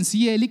disobedience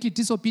here, a little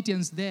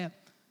disobedience there,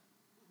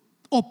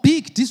 or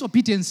big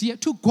disobedience here.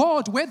 To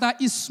God, whether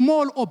it's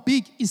small or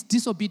big, is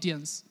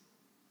disobedience.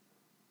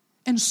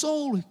 And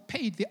Saul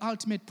paid the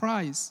ultimate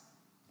price.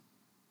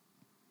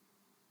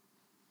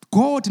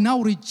 God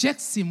now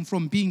rejects him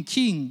from being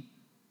king.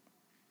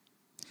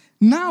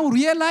 Now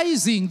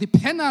realizing the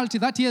penalty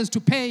that he has to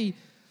pay,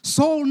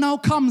 Saul now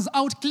comes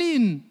out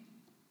clean.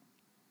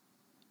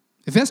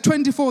 Verse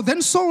 24,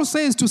 then Saul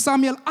says to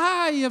Samuel,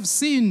 I have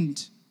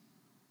sinned,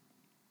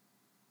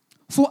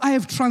 for I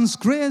have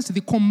transgressed the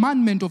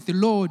commandment of the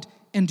Lord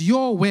and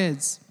your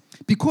words,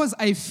 because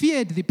I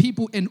feared the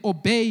people and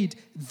obeyed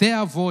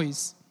their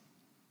voice.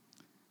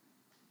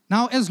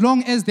 Now, as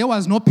long as there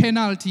was no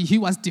penalty, he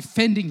was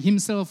defending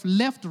himself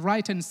left,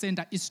 right, and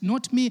center. It's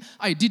not me.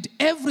 I did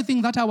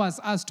everything that I was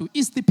asked to.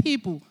 It's the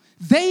people.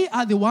 They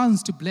are the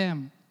ones to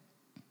blame.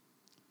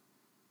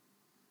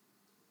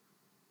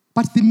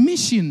 But the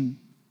mission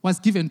was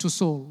given to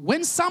Saul.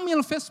 When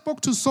Samuel first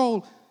spoke to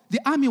Saul, the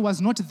army was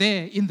not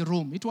there in the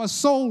room. It was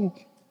Saul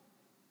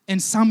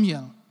and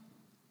Samuel.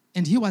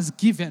 And he was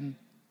given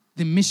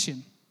the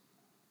mission.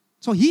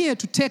 So he had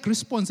to take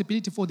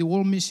responsibility for the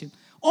whole mission.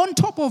 On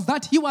top of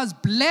that, he was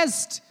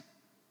blessed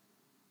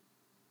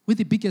with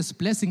the biggest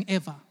blessing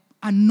ever.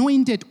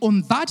 Anointed.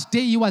 On that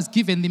day, he was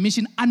given the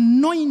mission,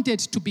 anointed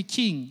to be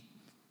king.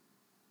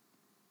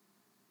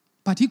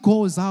 But he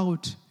goes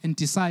out and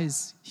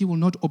decides he will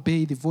not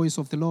obey the voice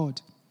of the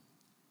Lord.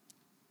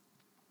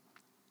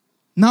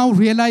 Now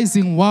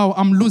realizing, wow,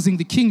 I'm losing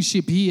the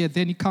kingship here,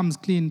 then he comes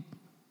clean.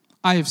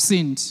 I have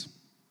sinned.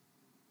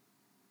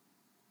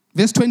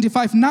 Verse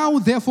 25, now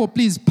therefore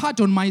please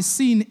pardon my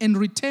sin and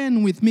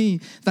return with me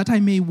that I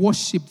may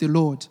worship the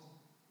Lord.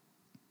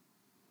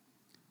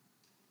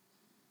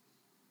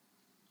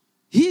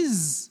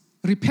 His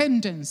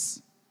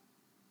repentance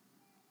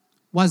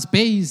was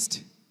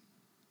based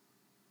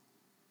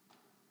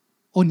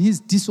on his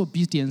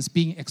disobedience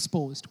being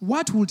exposed.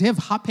 What would have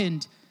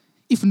happened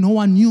if no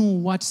one knew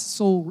what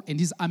Saul and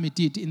his army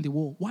did in the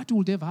war? What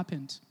would have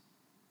happened?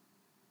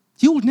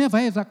 He would never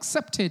have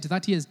accepted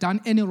that he has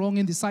done any wrong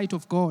in the sight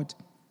of God.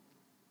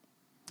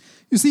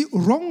 You see,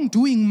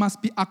 wrongdoing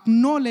must be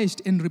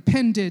acknowledged and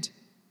repented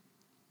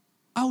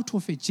out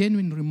of a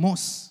genuine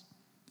remorse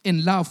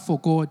and love for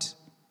God,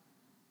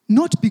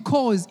 not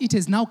because it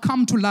has now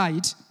come to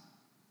light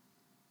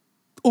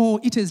or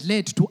it has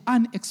led to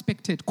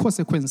unexpected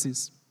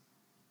consequences.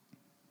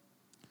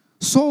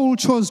 Saul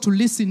chose to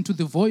listen to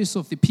the voice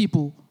of the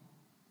people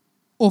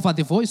over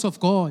the voice of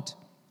God.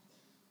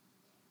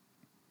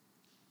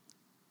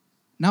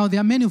 Now,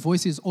 there are many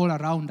voices all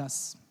around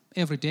us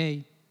every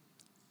day,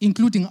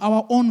 including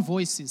our own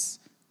voices,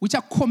 which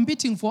are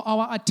competing for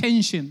our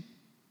attention.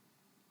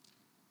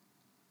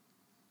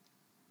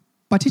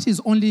 But it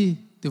is only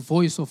the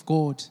voice of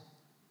God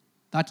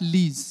that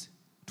leads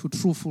to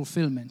true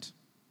fulfillment.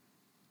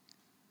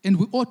 And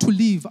we ought to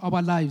live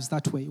our lives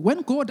that way.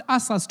 When God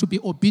asks us to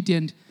be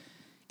obedient,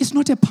 it's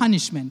not a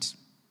punishment.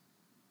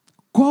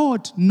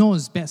 God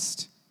knows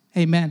best.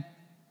 Amen.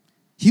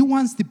 He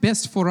wants the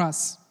best for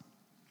us.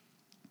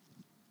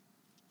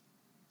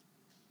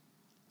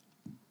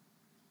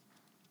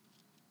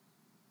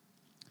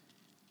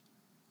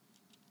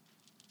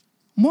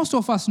 Most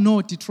of us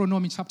know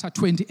Deuteronomy chapter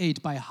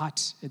 28 by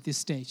heart at this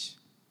stage.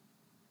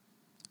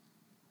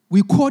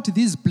 We quote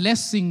these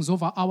blessings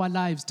over our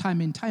lives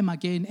time and time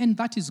again, and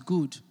that is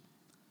good.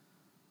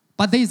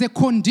 But there is a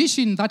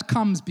condition that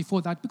comes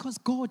before that, because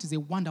God is a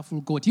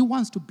wonderful God. He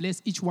wants to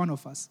bless each one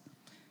of us.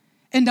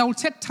 And I will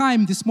take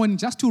time this morning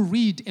just to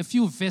read a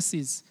few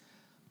verses,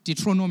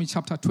 Deuteronomy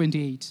chapter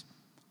 28.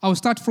 I will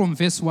start from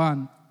verse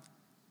 1.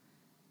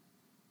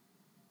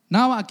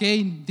 Now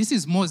again, this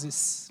is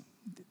Moses.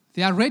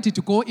 They are ready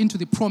to go into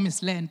the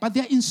promised land, but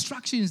there are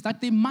instructions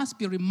that they must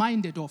be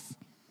reminded of.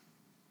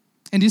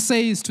 And he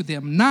says to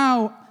them,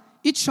 now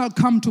it shall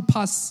come to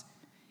pass,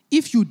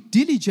 if you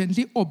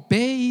diligently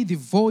obey the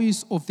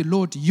voice of the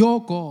Lord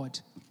your God,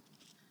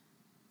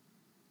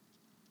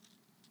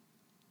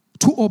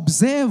 to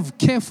observe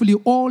carefully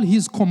all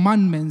his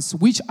commandments,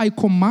 which I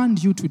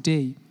command you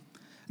today,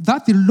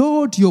 that the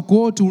Lord your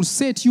God will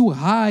set you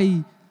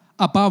high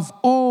above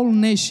all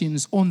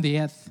nations on the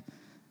earth.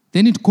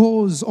 Then it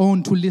goes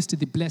on to list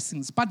the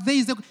blessings. But there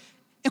is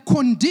a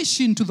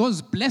condition to those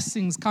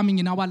blessings coming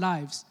in our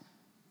lives.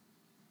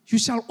 You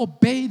shall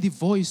obey the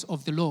voice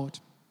of the Lord.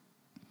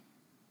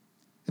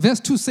 Verse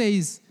 2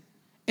 says,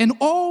 and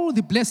all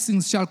the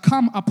blessings shall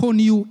come upon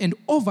you and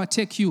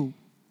overtake you,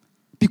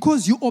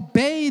 because you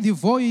obey the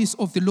voice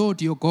of the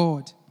Lord your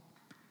God.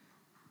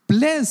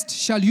 Blessed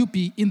shall you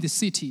be in the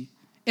city,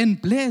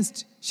 and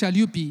blessed shall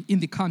you be in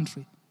the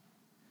country.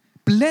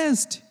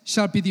 Blessed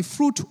shall be the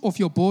fruit of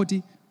your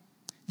body,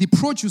 the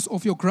produce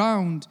of your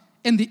ground,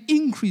 and the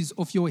increase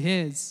of your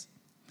herds,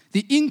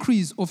 the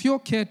increase of your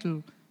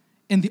cattle,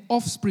 and the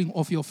offspring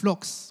of your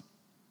flocks.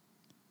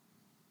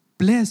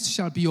 Blessed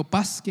shall be your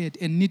basket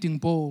and kneading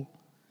bowl.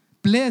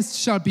 Blessed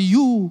shall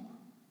you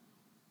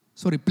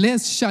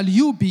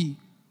be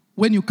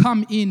when you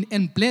come in,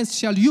 and blessed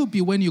shall you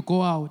be when you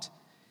go out.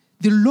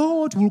 The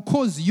Lord will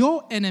cause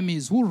your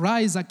enemies who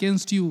rise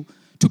against you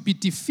to be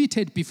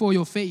defeated before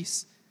your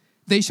face.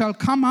 They shall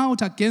come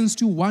out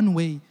against you one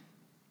way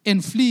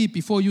and flee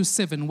before you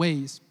 7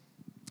 ways.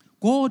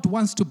 God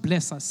wants to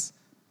bless us.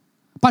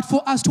 But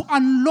for us to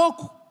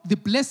unlock the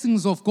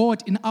blessings of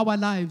God in our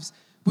lives,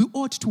 we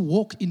ought to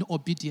walk in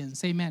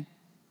obedience. Amen.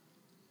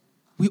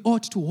 We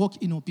ought to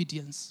walk in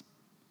obedience.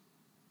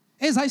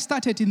 As I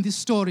started in this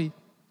story,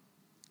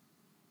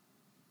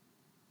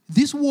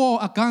 this war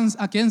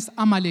against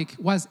Amalek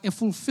was a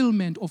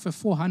fulfillment of a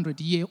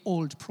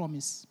 400-year-old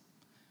promise.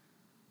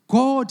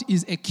 God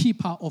is a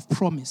keeper of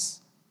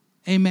promise.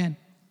 Amen.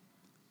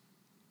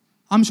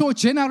 I'm sure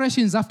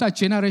generations after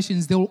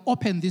generations, they will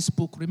open this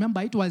book. Remember,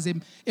 it was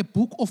a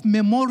book of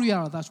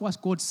memorial, that's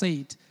what God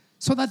said,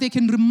 so that they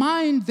can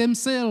remind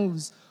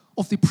themselves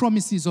of the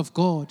promises of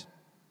God.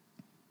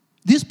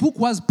 This book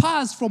was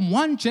passed from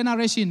one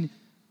generation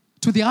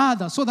to the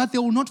other so that they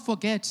will not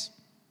forget.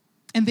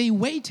 And they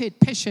waited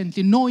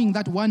patiently, knowing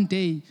that one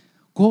day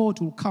God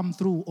will come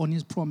through on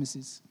his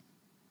promises.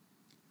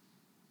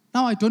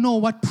 Now, I don't know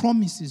what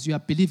promises you are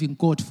believing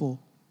God for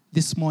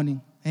this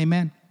morning.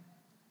 Amen.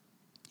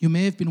 You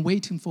may have been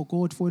waiting for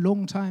God for a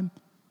long time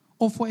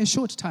or for a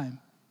short time.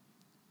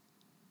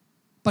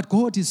 But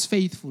God is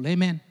faithful.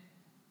 Amen.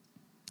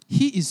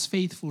 He is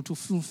faithful to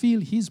fulfill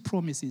his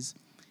promises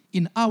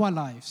in our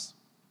lives.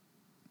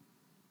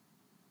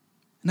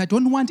 And I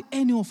don't want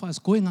any of us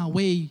going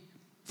away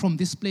from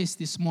this place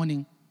this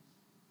morning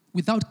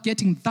without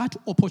getting that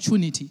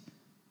opportunity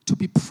to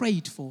be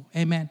prayed for.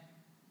 Amen.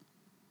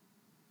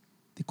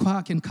 The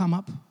choir can come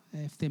up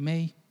if they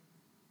may.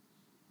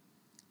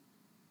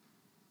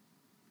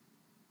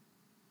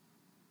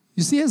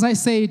 You see, as I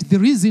said, the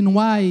reason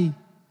why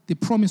the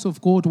promise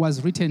of God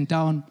was written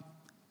down,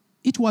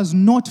 it was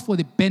not for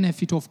the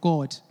benefit of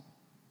God.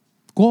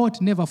 God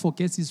never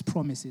forgets his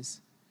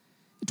promises.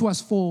 It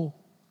was for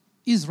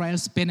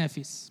Israel's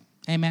benefits.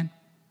 Amen.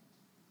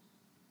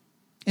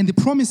 And the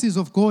promises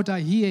of God are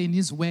here in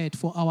his word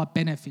for our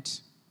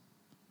benefit.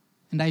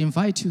 And I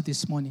invite you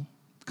this morning,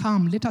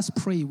 come, let us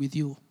pray with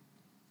you.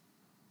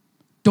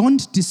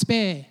 Don't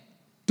despair.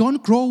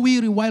 Don't grow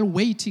weary while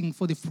waiting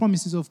for the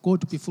promises of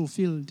God to be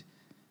fulfilled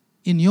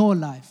in your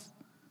life.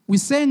 We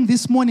sang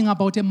this morning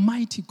about a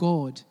mighty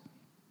God.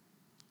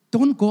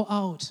 Don't go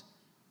out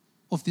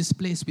of this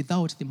place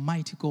without the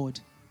mighty God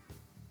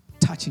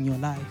touching your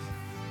life.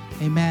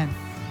 Amen.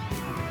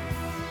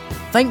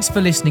 Thanks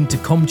for listening to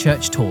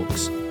Church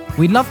Talks.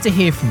 We'd love to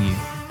hear from you,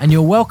 and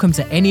you're welcome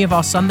to any of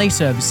our Sunday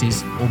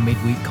services or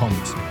midweek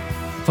comms.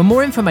 For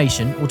more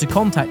information or to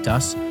contact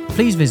us,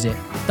 please visit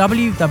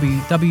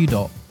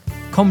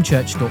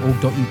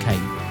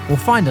www.comchurch.org.uk or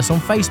find us on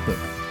Facebook.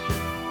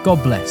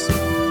 God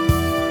bless.